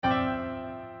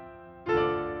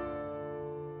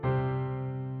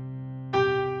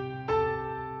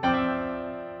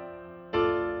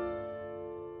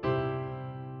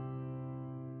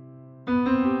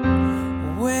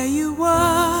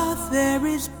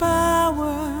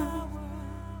power.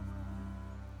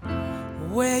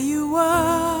 Where you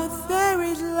are, there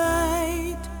is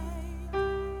light.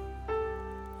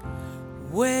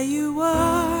 Where you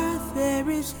are, there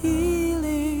is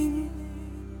healing.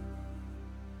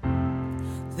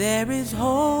 There is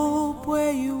hope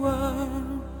where you are.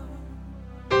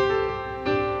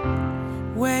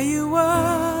 Where you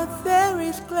are, there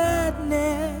is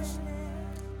gladness.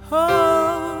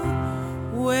 Oh,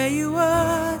 where you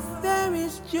are, there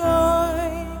is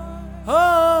joy.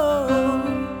 Oh,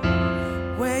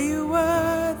 where you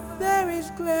are, there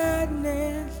is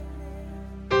gladness.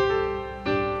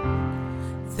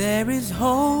 There is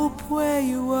hope where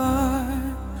you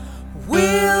are.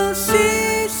 We'll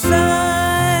see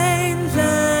signs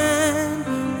and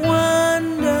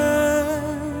wonders.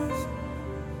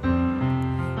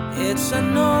 It's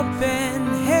an open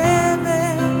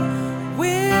heaven.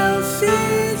 We'll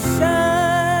see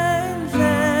signs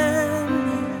and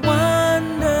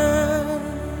wonders.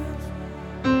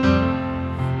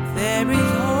 There is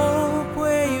hope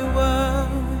where you are.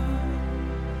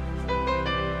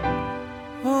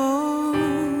 Oh,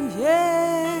 yeah.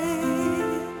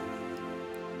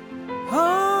 Oh,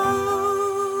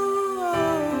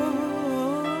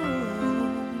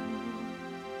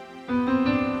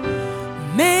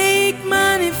 make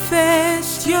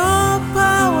manifest your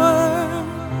power.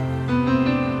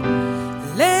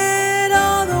 Let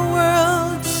all the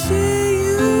world see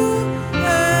you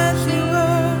as you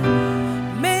are.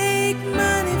 Make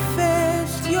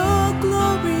manifest your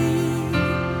glory.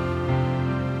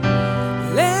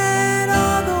 Let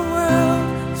all the world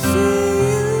see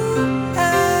you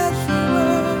as you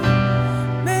are.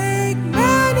 Make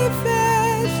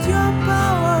manifest your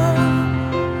power.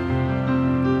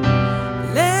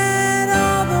 Let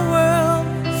all the world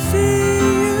see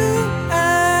you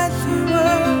as you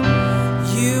are.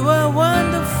 You are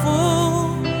wonderful.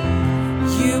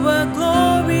 You are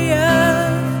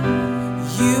glorious.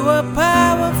 You are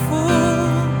powerful.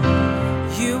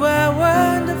 You are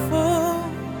wonderful.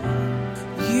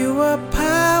 You are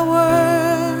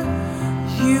power.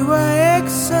 You are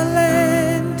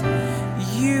excellent.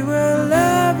 You are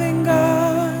loving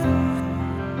God.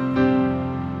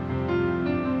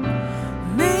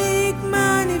 Make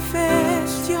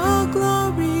manifest your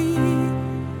glory.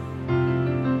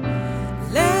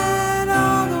 Let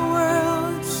all the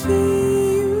world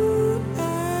see you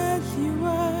as you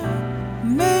are.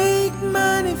 Make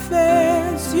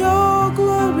manifest your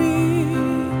glory.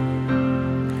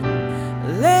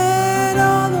 Let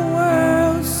all the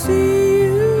world see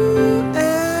you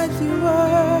as you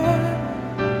are.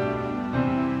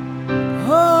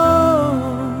 Oh,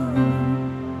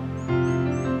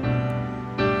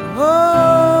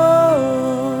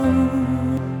 oh,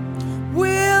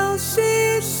 we'll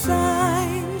see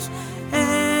signs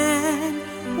and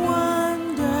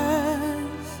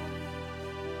wonders.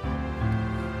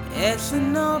 It's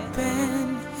an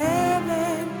open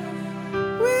heaven.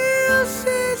 We'll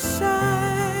see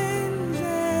signs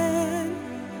and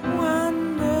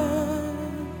wonders.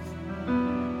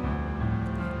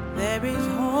 There is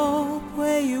hope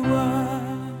where you are.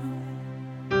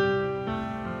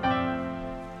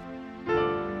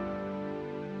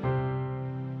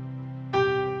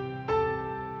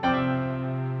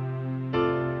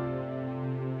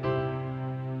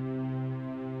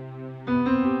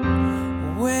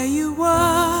 Where you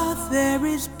are, there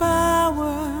is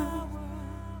power.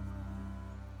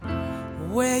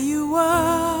 Where you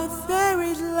are, there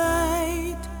is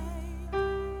light.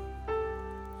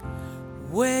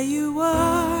 Where you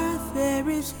are, there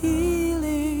is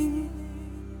healing.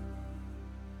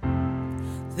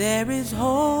 There is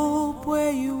hope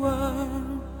where you are.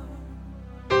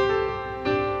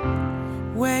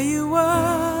 Where you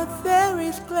are, there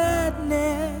is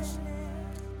gladness.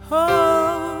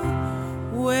 Oh,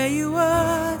 where you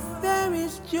are, there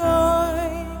is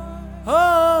joy.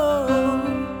 Oh,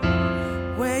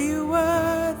 where you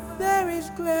are, there is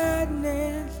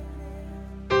gladness.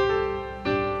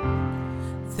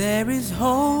 There is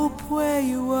hope where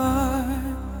you are.